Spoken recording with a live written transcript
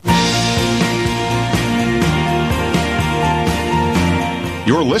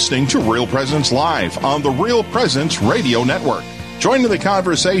You're listening to Real Presence Live on the Real Presence Radio Network. Join in the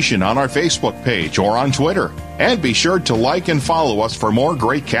conversation on our Facebook page or on Twitter. And be sure to like and follow us for more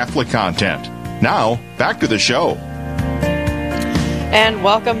great Catholic content. Now, back to the show. And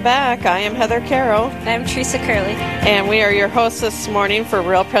welcome back. I am Heather Caro. I'm Teresa Curley. And we are your hosts this morning for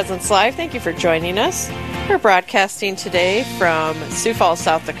Real Presence Live. Thank you for joining us. We're broadcasting today from Sioux Falls,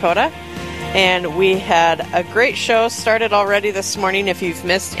 South Dakota. And we had a great show started already this morning. If you've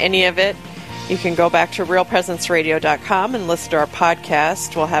missed any of it, you can go back to realpresenceradio.com and listen to our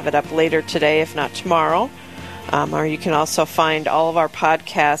podcast. We'll have it up later today, if not tomorrow. Or you can also find all of our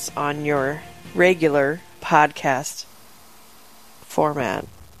podcasts on your regular podcast format.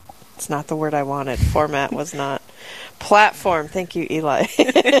 It's not the word I wanted. Format was not. Platform. Thank you, Eli.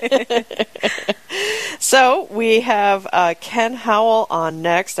 So we have Ken Howell on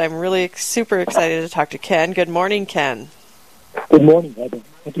next. I'm really super excited to talk to Ken. Good morning, Ken. Good morning, Heather.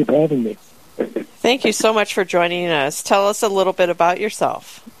 Thank you for having me. Thank you so much for joining us. Tell us a little bit about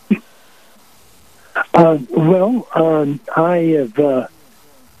yourself. I'm an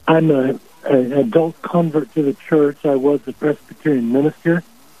adult convert to the church. I was a Presbyterian minister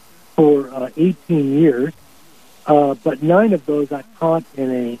for 18 years, but 9 of those I taught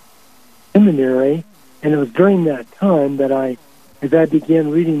in a seminary, and it was during that time that as I began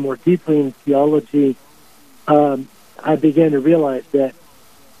reading more deeply in theology, I began to realize that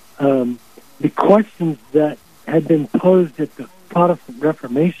the questions that had been posed at the Protestant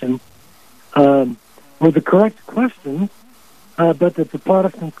Reformation were the correct questions, but that the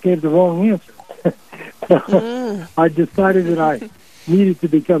Protestants gave the wrong answer. So I decided that I needed to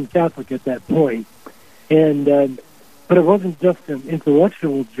become Catholic at that point. But it wasn't just an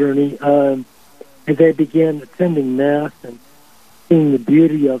intellectual journey. As I began attending Mass and seeing the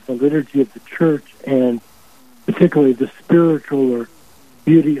beauty of the liturgy of the Church, and particularly the spiritual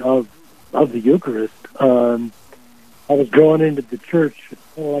beauty of the Eucharist, I was drawn into the Church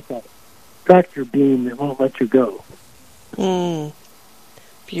like a tractor beam that won't let you go.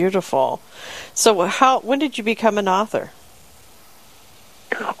 Beautiful. So when did you become an author?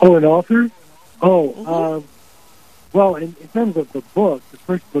 Oh, an author? Well, in terms of the book, the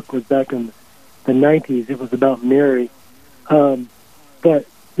first book was back in the 90s. It was about Mary. But,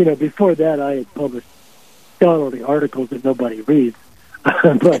 before that, I had published scholarly articles that nobody reads.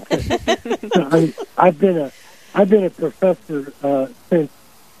 But I've been a professor since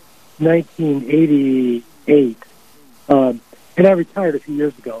 1988, and I retired a few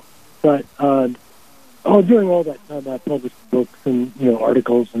years ago. But during all that time, I published books and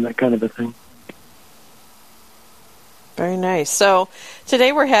articles and that kind of a thing. Very nice. So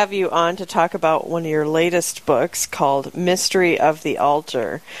today we're having you on to talk about one of your latest books called Mystery of the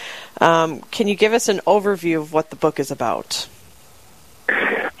Altar. Can you give us an overview of what the book is about?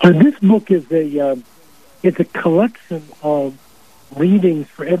 This book is it's a collection of readings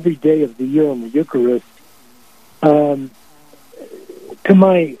for every day of the year on the Eucharist. To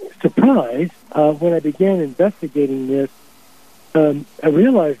my surprise, when I began investigating this, I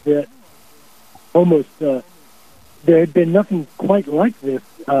realized that almost there had been nothing quite like this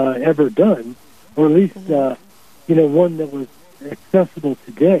ever done, or at least one that was accessible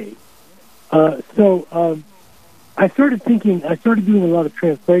today. So I started doing a lot of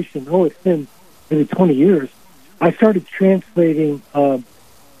translation. It's been maybe 20 years. I started translating from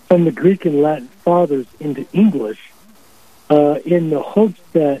the Greek and Latin fathers into English in the hopes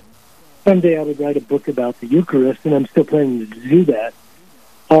that someday I would write a book about the Eucharist, and I'm still planning to do that.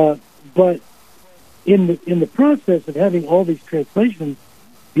 But in the process of having all these translations,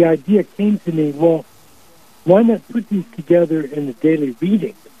 the idea came to me, well, why not put these together in the daily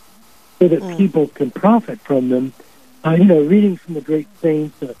readings so that people can profit from them? Readings from the great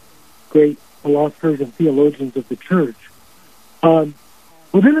saints, great philosophers and theologians of the Church. Well,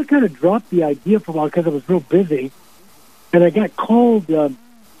 then I kind of dropped the idea for a while because I was real busy, and I got called to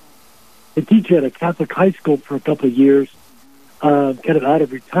teach at a Catholic high school for a couple of years, kind of out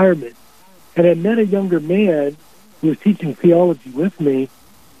of retirement. And I met a younger man who was teaching theology with me,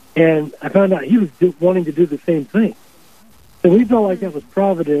 and I found out he was wanting to do the same thing. So we felt like that was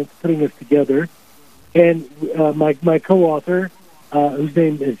Providence putting us together. And my co-author, whose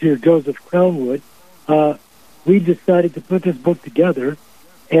name is here, Joseph Crownwood, we decided to put this book together,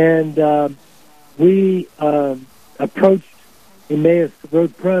 and we approached Emmaus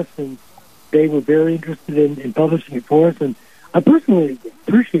Road Press, and they were very interested in publishing it for us. And I personally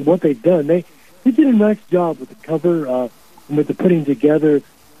appreciate what they've done. They did a nice job with the cover and with the putting together.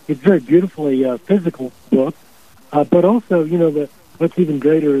 It's very beautifully physical book, but also, what's even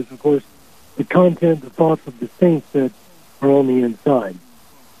greater is, of course, the content, the thoughts of the saints that are on the inside.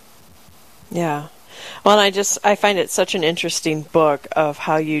 Yeah. Well, and I find it such an interesting book of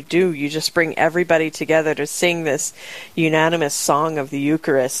how you just bring everybody together to sing this unanimous song of the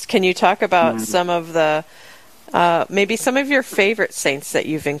Eucharist. Can you talk about some of the, maybe some of your favorite saints that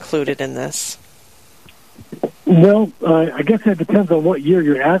you've included in this? Well, I guess that depends on what year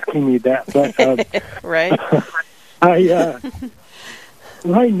you're asking me that, but right.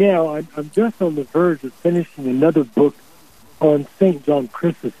 Right now I'm just on the verge of finishing another book on St. John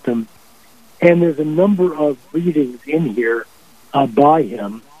Chrysostom, and there's a number of readings in here by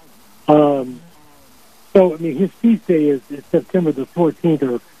him. So, I mean, his feast day is September the 14th,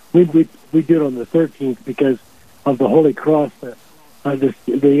 or we do it on the 13th because of the Holy Cross,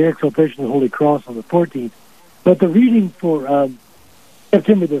 the exaltation of the Holy Cross on the 14th. But the reading for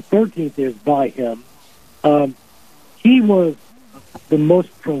September the 13th is by him. He was the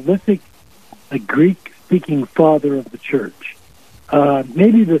most prolific Greek-speaking father of the Church,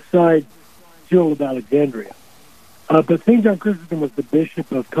 maybe beside Cyril of Alexandria. But St. John Chrysostom was the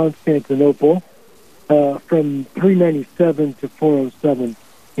bishop of Constantinople from 397 to 407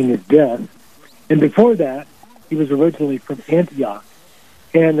 in his death. And before that, he was originally from Antioch.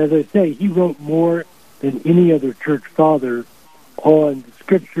 And as I say, he wrote more than any other church father on the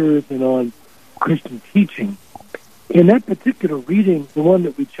scriptures and on Christian teaching. In that particular reading, the one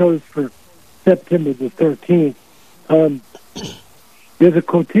that we chose for September the 13th, there's a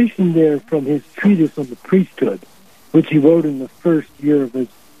quotation there from his treatise on the priesthood, which he wrote in the first year of his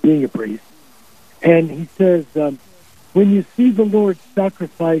being a priest. And he says, when you see the Lord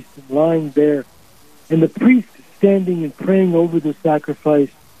sacrificed and lying there, and the priest standing and praying over the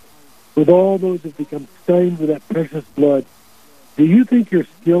sacrifice, with all those who have become stained with that precious blood, do you think you're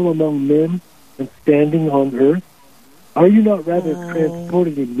still among men and standing on earth? Are you not rather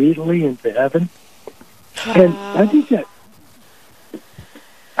transported immediately into heaven? And I think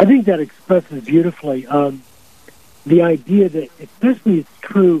that expresses beautifully the idea that, especially it's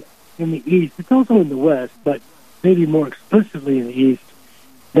true in the East, it's also in the West, but maybe more explicitly in the East,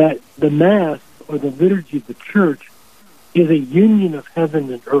 that the Mass or the liturgy of the Church is a union of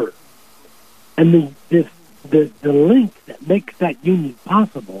heaven and earth. And the link that makes that union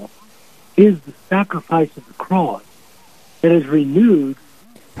possible is the sacrifice of the cross that is renewed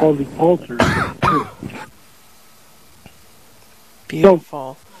on the altar of the Church.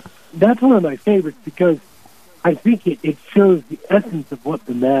 Beautiful. So that's one of my favorites because I think it shows the essence of what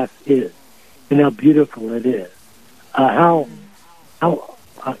the Mass is and how beautiful it is. How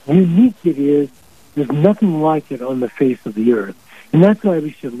unique it is. There's nothing like it on the face of the earth. And that's why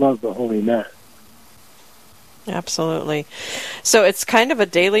we should love the Holy Mass. Absolutely. So it's kind of a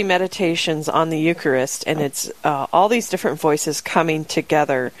daily meditations on the Eucharist, and it's all these different voices coming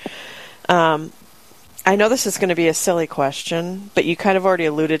together. I know this is going to be a silly question, but you kind of already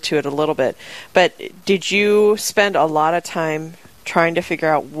alluded to it a little bit. But did you spend a lot of time trying to figure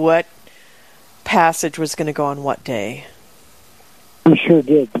out what passage was going to go on what day? We sure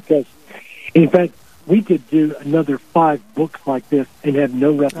did, because, in fact, we could do another 5 books like this and have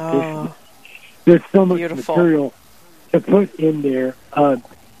no repetition. Oh, there's so much beautiful material to put in there.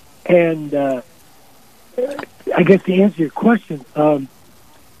 And I guess to answer your question,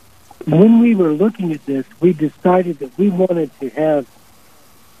 when we were looking at this, we decided that we wanted to have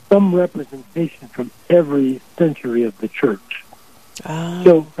some representation from every century of the Church.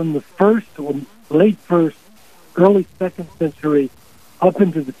 So from the first, or late first, early second century, up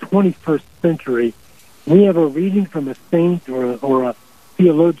into the 21st century, we have a reading from a saint or a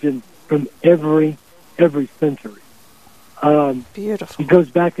theologian from every century. Beautiful. It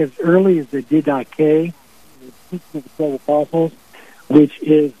goes back as early as the Didache, the Teaching of the 12 Apostles, which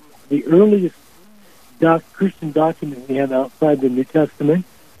is the earliest Christian document we have outside the New Testament.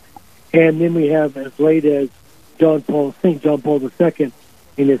 And then we have as late as St. John Paul II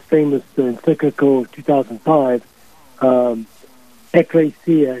in his famous encyclical 2005,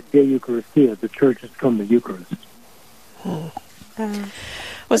 Ecclesia de Eucharistia, the Church has come to Eucharist.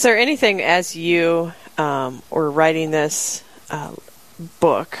 Was there anything as you were writing this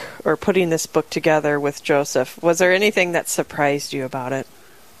book or putting this book together with Joseph, was there anything that surprised you about it?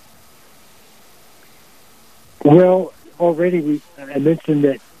 Well, already I mentioned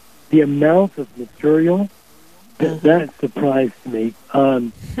that the amount of material, that surprised me.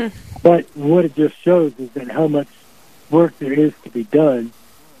 But what it just shows is that how much work there is to be done,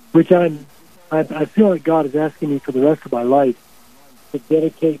 which I feel like God is asking me for the rest of my life to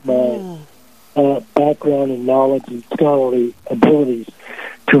dedicate my background and knowledge and scholarly abilities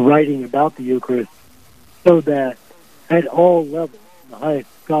to writing about the Eucharist, so that at all levels, from the highest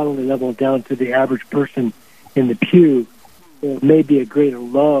scholarly level down to the average person in the pew, there may be a greater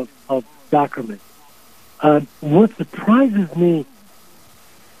love of sacrament. What surprises me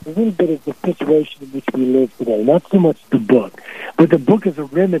a little bit is the situation in which we live today. Not so much the book, but the book is a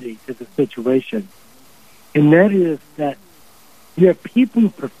remedy to the situation. And that is that you have people,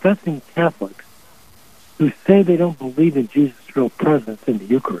 professing Catholics, who say they don't believe in Jesus' real presence in the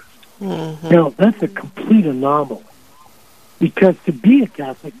Eucharist. Mm-hmm. Now, that's a complete anomaly, because to be a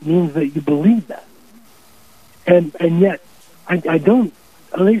Catholic means that you believe that. And yet, I don't,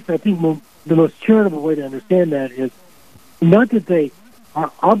 at least I think the most charitable way to understand that is not that they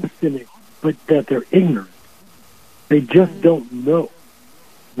are obstinate, but that they're ignorant. They just don't know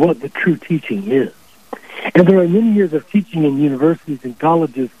what the true teaching is. And there are many years of teaching in universities and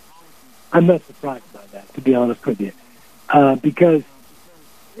colleges. I'm not surprised by that, to be honest with you, because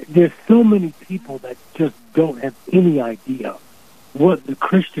there's so many people that just don't have any idea what the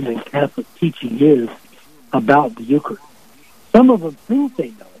Christian and Catholic teaching is about the Eucharist. Some of them think they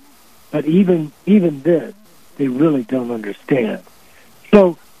know, but even this, they really don't understand.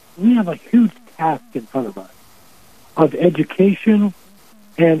 So we have a huge task in front of us of education,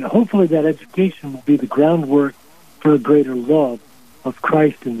 and hopefully that education will be the groundwork for a greater love of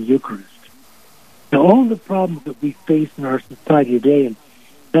Christ in the Eucharist. Now, all the problems that we face in our society today, and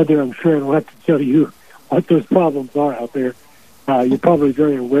Heather, I'm sure I don't have to tell you what those problems are out there. You're probably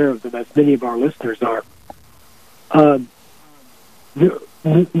very aware of them, as many of our listeners are.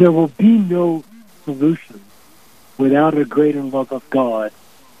 There will be no solution without a greater love of God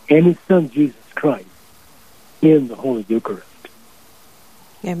and His Son, Jesus Christ, in the Holy Eucharist.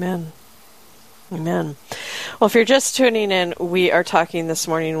 Amen. Amen. Well, if you're just tuning in, we are talking this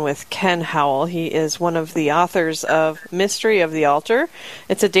morning with Ken Howell. He is one of the authors of Mystery of the Altar.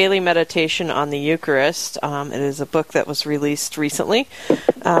 It's a daily meditation on the Eucharist. It is a book that was released recently.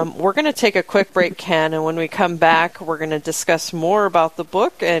 We're going to take a quick break, Ken, and when we come back, we're going to discuss more about the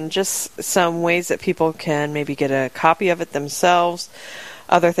book and just some ways that people can maybe get a copy of it themselves,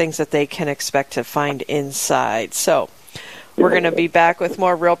 other things that they can expect to find inside. So, we're going to be back with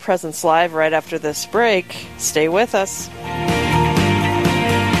more Real Presence Live right after this break. Stay with us.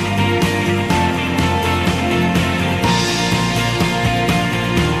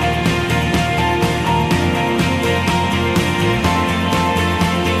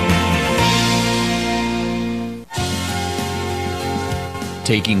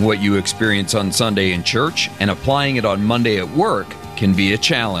 Taking what you experience on Sunday in church and applying it on Monday at work can be a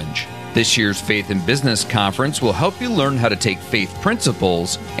challenge. This year's Faith in Business Conference will help you learn how to take faith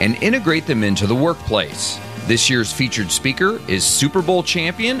principles and integrate them into the workplace. This year's featured speaker is Super Bowl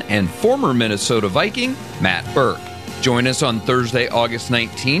champion and former Minnesota Viking, Matt Birk. Join us on Thursday, August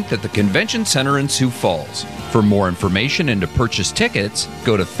 19th at the Convention Center in Sioux Falls. For more information and to purchase tickets,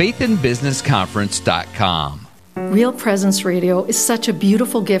 go to faithinbusinessconference.com. Real Presence Radio is such a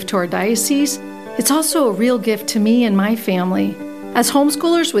beautiful gift to our diocese. It's also a real gift to me and my family. As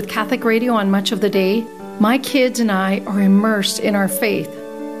homeschoolers with Catholic radio on much of the day, my kids and I are immersed in our faith.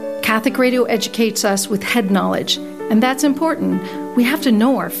 Catholic radio educates us with head knowledge, and that's important. We have to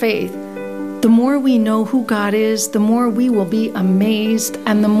know our faith. The more we know who God is, the more we will be amazed,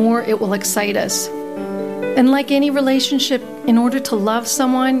 and the more it will excite us. And like any relationship, in order to love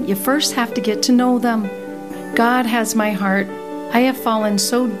someone, you first have to get to know them. God has my heart. I have fallen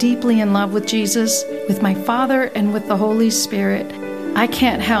so deeply in love with Jesus, with my Father, and with the Holy Spirit. I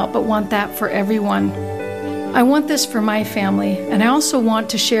can't help but want that for everyone. I want this for my family, and I also want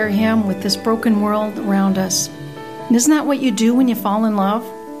to share Him with this broken world around us. And isn't that what you do when you fall in love?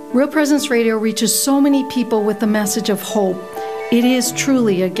 Real Presence Radio reaches so many people with the message of hope. It is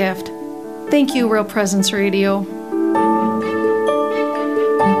truly a gift. Thank you, Real Presence Radio.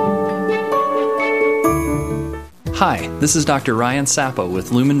 Hi, this is Dr. Ryan Sappo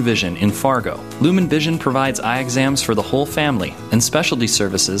with Lumen Vision in Fargo. Lumen Vision provides eye exams for the whole family and specialty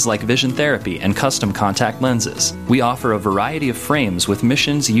services like vision therapy and custom contact lenses. We offer a variety of frames with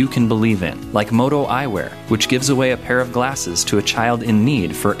missions you can believe in, like Moto Eyewear, which gives away a pair of glasses to a child in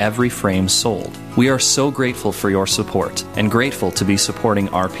need for every frame sold. We are so grateful for your support and grateful to be supporting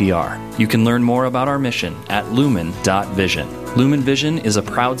RPR. You can learn more about our mission at lumen.vision. Lumen Vision is a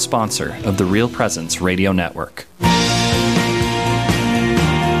proud sponsor of the Real Presence Radio Network.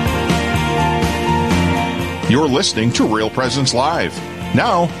 You're listening to Real Presence Live.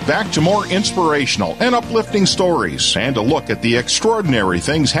 Now, back to more inspirational and uplifting stories and a look at the extraordinary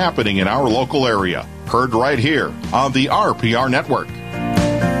things happening in our local area. Heard right here on the RPR Network.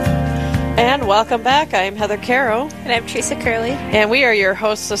 And welcome back. I'm Heather Caro. And I'm Teresa Curley. And we are your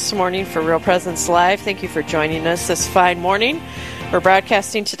hosts this morning for Real Presence Live. Thank you for joining us this fine morning. We're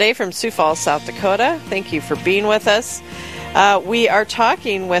broadcasting today from Sioux Falls, South Dakota. Thank you for being with us. We are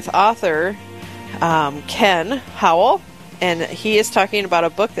talking with author Ken Howell, and he is talking about a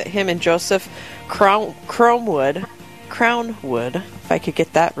book that him and Joseph Crownwood, if I could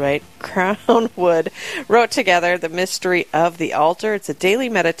get that right, Crownwood, wrote together, The Mystery of the Altar. It's a daily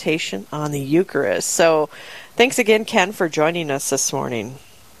meditation on the Eucharist. So thanks again, Ken, for joining us this morning.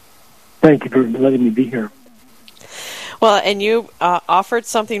 Thank you for letting me be here. Well, and you offered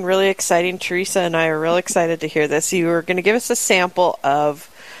something really exciting. Teresa and I are real excited to hear this. You were going to give us a sample of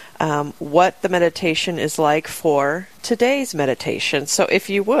what the meditation is like for today's meditation. So if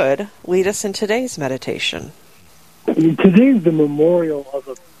you would, lead us in today's meditation. Today is the memorial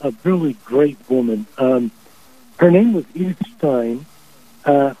of a really great woman. Her name was Edith Stein,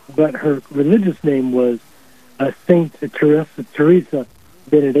 but her religious name was Saint Teresa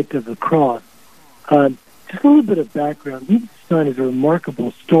Benedict of the Cross. Just a little bit of background. Edith Stein is a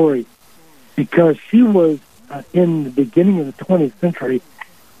remarkable story because she was, in the beginning of the 20th century,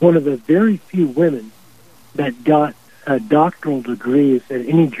 one of the very few women that got doctoral degrees at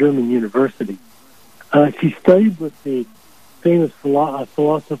any German university. She studied with the famous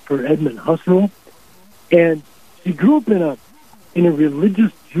philosopher Edmund Husserl, and she grew up in a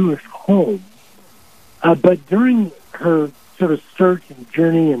religious Jewish home. But during her sort of search and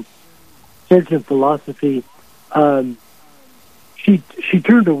journey and search in philosophy, she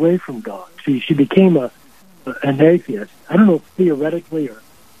turned away from God. She became an atheist. I don't know if theoretically or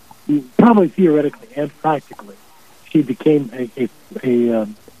probably theoretically and practically she became an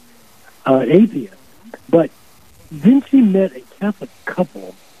atheist. But then she met a Catholic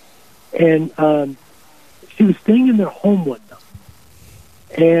couple, and she was staying in their home one night,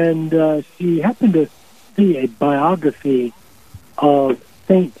 and she happened to see a biography of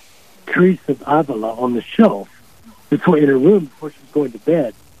Saint Teresa of Avila on the shelf in her room before she was going to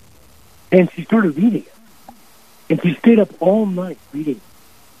bed, and she started reading it, and she stayed up all night reading it.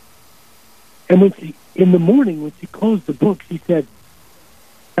 And in the morning, when she closed the book, she said,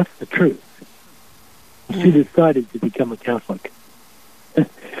 "That's the truth." She decided to become a Catholic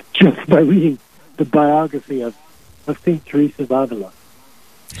just by reading the biography of Saint Teresa of Avila.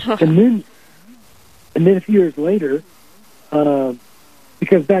 And then a few years later,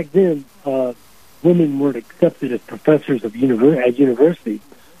 because back then women weren't accepted as professors at university,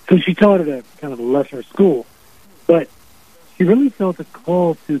 so she taught at a kind of a lesser school. But she really felt a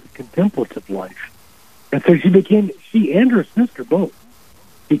call to the contemplative life, and so she and her sister both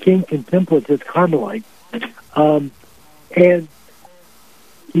became contemplative Carmelites, and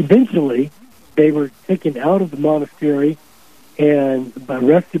eventually they were taken out of the monastery and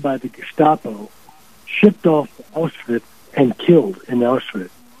arrested by the Gestapo, shipped off to Auschwitz, and killed in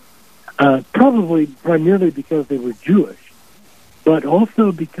Auschwitz. Probably primarily because they were Jewish, but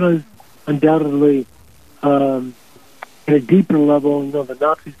also because undoubtedly, at a deeper level, the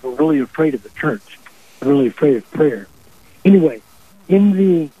Nazis were really afraid of the church, really afraid of prayer. Anyway, in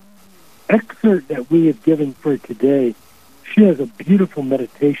the excerpt that we have given for today, she has a beautiful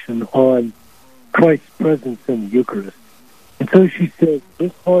meditation on Christ's presence in the Eucharist. And so she says,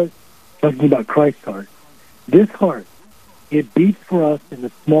 this heart, talking about Christ's heart, this heart, it beats for us in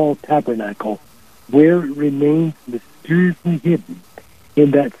the small tabernacle where it remains mysteriously hidden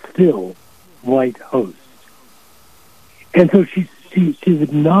in that still white host. And so she's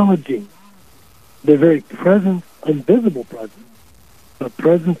acknowledging the very presence, invisible presence, but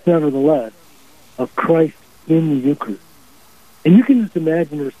presence nevertheless, of Christ in the Eucharist. And you can just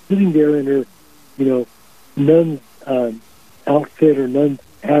imagine her sitting there in her, nun's outfit or nun's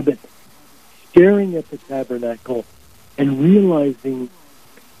habit, staring at the tabernacle and realizing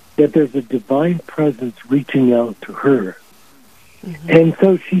that there's a divine presence reaching out to her. Mm-hmm. And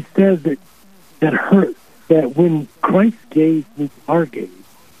so she says that when Christ's gaze meets our gaze,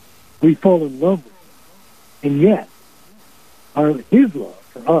 we fall in love with him. And yet, his love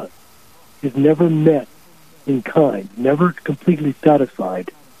for us is never met in kind, never completely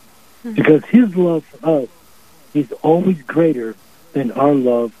satisfied, because his love for us is always greater than our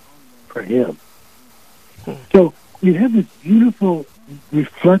love for him. So you have this beautiful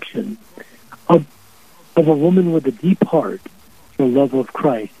reflection of a woman with a deep heart for the love of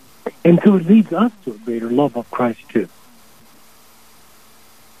Christ. And so it leads us to a greater love of Christ too.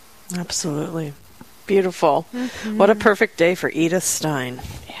 Absolutely. Beautiful. Mm-hmm. What a perfect day for Edith Stein.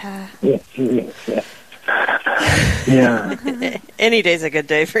 Yeah. Yes, it is. Yeah. Any day's a good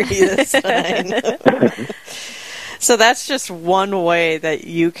day for Edith Stein. So that's just one way that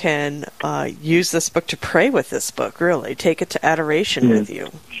you can use this book to pray with this book, really. Take it to adoration with you.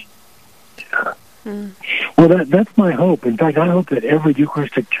 Yeah. Mm. Well, that's my hope. In fact, I hope that every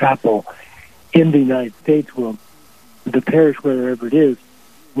Eucharistic chapel in the United States will the parish, wherever it is,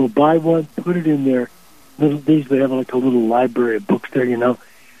 will buy one, put it in their little, these would have like a little library of books there,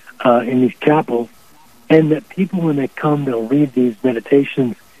 in these chapels, and that people, when they come, they'll read these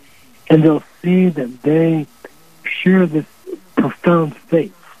meditations, and they'll see that they share this profound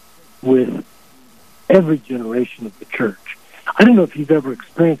faith with every generation of the church. I don't know if you've ever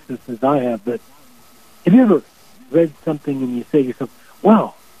experienced this as I have, but have you ever read something and you say to yourself,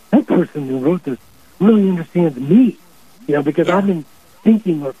 wow, that person who wrote this really understands me, because I've been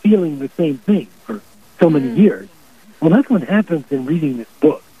thinking or feeling the same thing for so many years. Well, that's what happens in reading this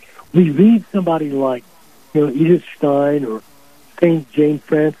book. We read somebody like, Edith Stein or St. Jane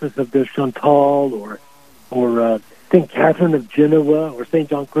Francis of the Chantal or St. Catherine of Genoa or St.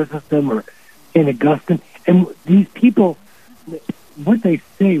 John Chrysostom or St. Augustine. And these people, what they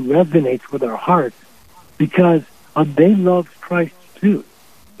say resonates with our hearts because they loved Christ too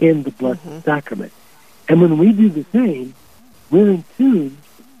in the Blessed Sacrament. And when we do the same, we're in tune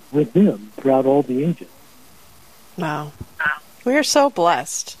with Him throughout all the ages. Wow. We are so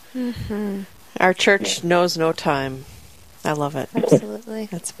blessed. Mm-hmm. Our church knows no time. I love it. Absolutely.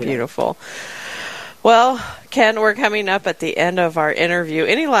 That's beautiful. Well, Ken, we're coming up at the end of our interview.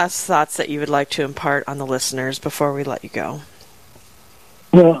 Any last thoughts that you would like to impart on the listeners before we let you go?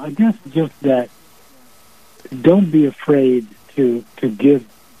 Well, I guess just that don't be afraid to give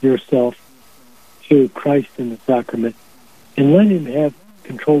yourself to Christ in the sacrament and let Him have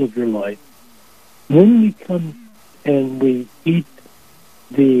control of your life. When we come and we eat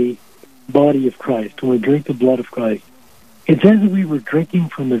the body of Christ, when we drink the blood of Christ, it's as if we were drinking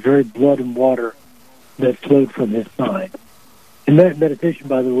from the very blood and water that flowed from His side. And that meditation,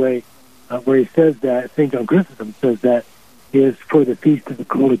 by the way, where he says that, St. John Chrysostom says that, is for the Feast of the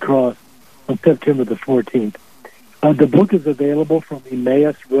Holy Cross on September the 14th. The book is available from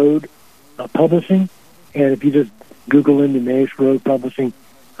Emmaus Road Publishing, and if you just Google in Emmaus Road Publishing,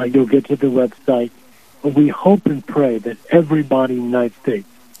 you'll get to the website. But we hope and pray that everybody in the United States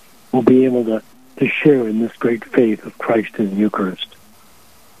will be able to share in this great faith of Christ in the Eucharist.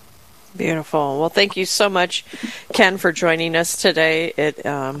 Beautiful. Well, thank you so much, Ken, for joining us today. It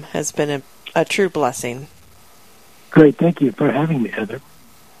has been a true blessing. Great. Thank you for having me, Heather.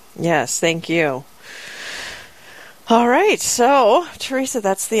 Yes, thank you. All right. So, Teresa,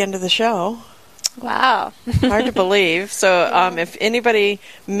 that's the end of the show. Wow. Hard to believe. So if anybody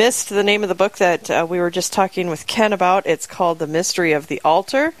missed the name of the book that we were just talking with Ken about, it's called The Mystery of the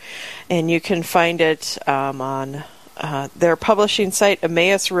Altar, and you can find it on their publishing site,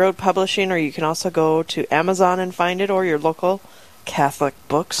 Emmaus Road Publishing, or you can also go to Amazon and find it, or your local Catholic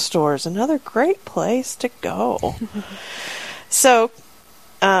bookstores. Another great place to go. So,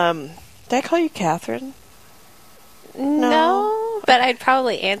 did I call you Catherine? No, but I'd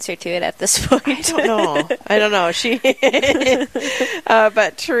probably answer to it at this point. I don't know. She,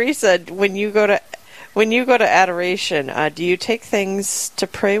 but Teresa, when you go to adoration, do you take things to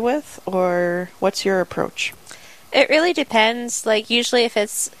pray with, or what's your approach? It really depends. Like, usually if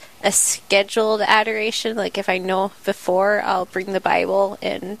it's a scheduled adoration, like if I know before, I'll bring the Bible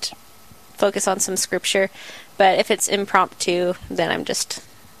and focus on some scripture. But if it's impromptu, then I'm just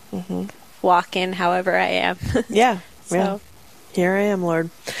walk in however I am. Yeah. So. Yeah. Here I am, Lord.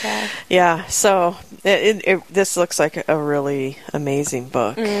 Yeah. Yeah. So this looks like a really amazing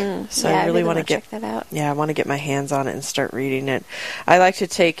book. So yeah, I really want to check that out. Yeah, I want to get my hands on it and start reading it. I like to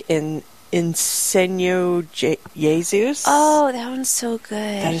take Insenio Jesus. Oh, that one's so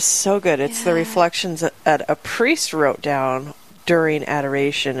good. That is so good. It's the reflections that a priest wrote down during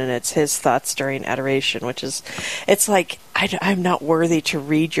adoration, and it's his thoughts during adoration, which is, it's like, I'm not worthy to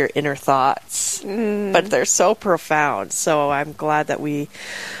read your inner thoughts, but they're so profound. So I'm glad that we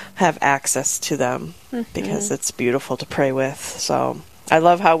have access to them because it's beautiful to pray with. So I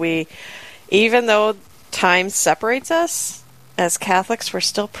love how we, even though time separates us, as Catholics, we're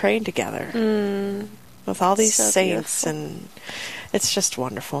still praying together with all these saints, and it's just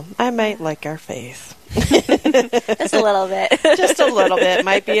wonderful. I might like our faith. Just a little bit. Just a little bit.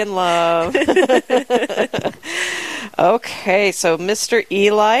 Might be in love. Okay, so Mr.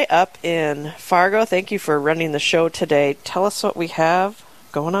 Eli up in Fargo, thank you for running the show today. Tell us what we have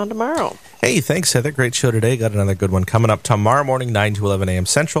going on tomorrow. Hey, thanks, Heather. Great show today. Got another good one coming up tomorrow morning, 9 to 11 a.m.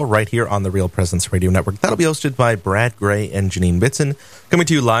 Central, right here on the Real Presence Radio Network. That'll be hosted by Brad Gray and Janine Bitson, coming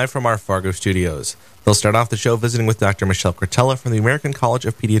to you live from our Fargo studios. They'll start off the show visiting with Dr. Michelle Cretella from the American College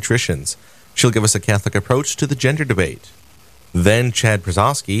of Pediatricians. She'll give us a Catholic approach to the gender debate. Then Chad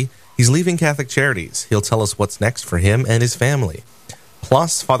Brzezowski, he's leaving Catholic Charities. He'll tell us what's next for him and his family.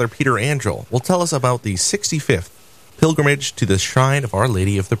 Plus, Father Peter Angel will tell us about the 65th pilgrimage to the shrine of Our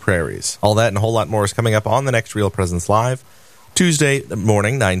Lady of the Prairies. All that and a whole lot more is coming up on the next Real Presence Live, Tuesday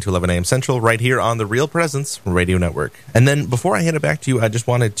morning, 9 to 11 a.m. Central, right here on the Real Presence Radio Network. And then before I hand it back to you, I just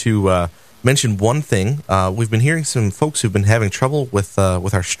wanted to mention one thing. We've been hearing some folks who've been having trouble with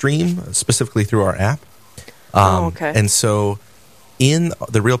our stream, specifically through our app. Okay. And so in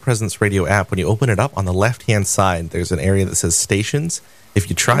the Real Presence Radio app, when you open it up, on the left-hand side, there's an area that says Stations. If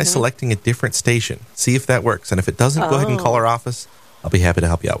you try selecting a different station, see if that works. And if it doesn't, go ahead and call our office. I'll be happy to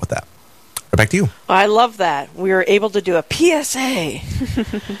help you out with that. Right back to you. I love that. We were able to do a PSA.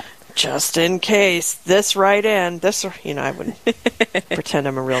 Just in case. This right in. This, I wouldn't pretend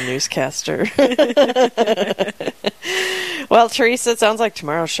I'm a real newscaster. Well, Teresa, it sounds like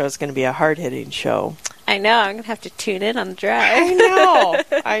tomorrow's show is going to be a hard-hitting show. I know. I'm going to have to tune in on the drive.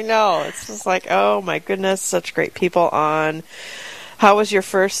 I know. It's just like, oh my goodness, such great people on. How was your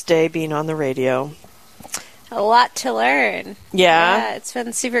first day being on the radio? A lot to learn. Yeah? It's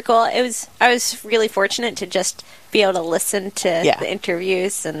been super cool. I was really fortunate to just be able to listen to the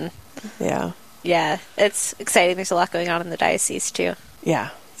interviews, and it's exciting. There's a lot going on in the diocese too. Yeah.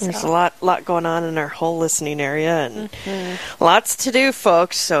 There's a lot going on in our whole listening area, and lots to do,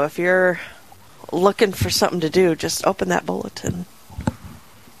 folks. So if you're looking for something to do, just open that bulletin.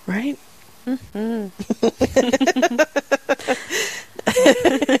 Right?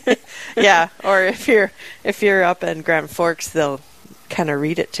 Yeah, or if you're up in Grand Forks, they'll kind of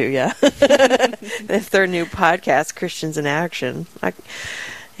read it to you. If their new podcast, Christians in Action. But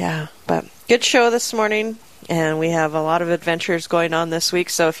good show this morning, and we have a lot of adventures going on this week.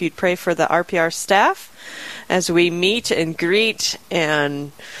 So if you'd pray for the RPR staff as we meet and greet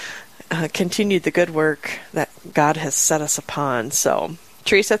and continue the good work that God has set us upon. So,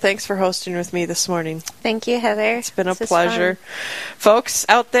 Teresa, thanks for hosting with me this morning. Thank you, Heather. It's been a pleasure. Folks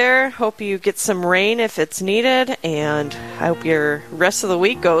out there, hope you get some rain if it's needed, and I hope your rest of the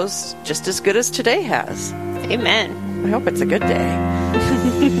week goes just as good as today has. Amen. I hope it's a good day.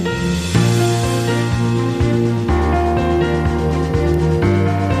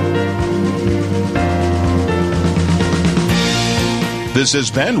 This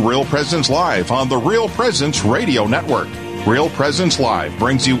has been Real Presence Live on the Real Presence Radio Network. Real Presence Live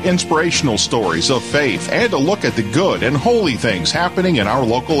brings you inspirational stories of faith and a look at the good and holy things happening in our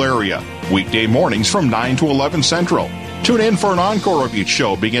local area. Weekday mornings from 9 to 11 Central. Tune in for an encore of each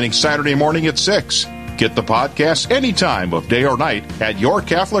show beginning Saturday morning at 6. Get the podcast any time of day or night at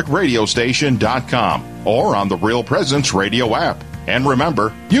yourcatholicradiostation.com or on the Real Presence Radio app. And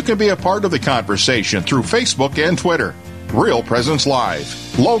remember, you can be a part of the conversation through Facebook and Twitter. Real Presence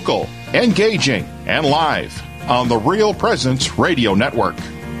Live. Local, engaging, and live on the Real Presence Radio Network.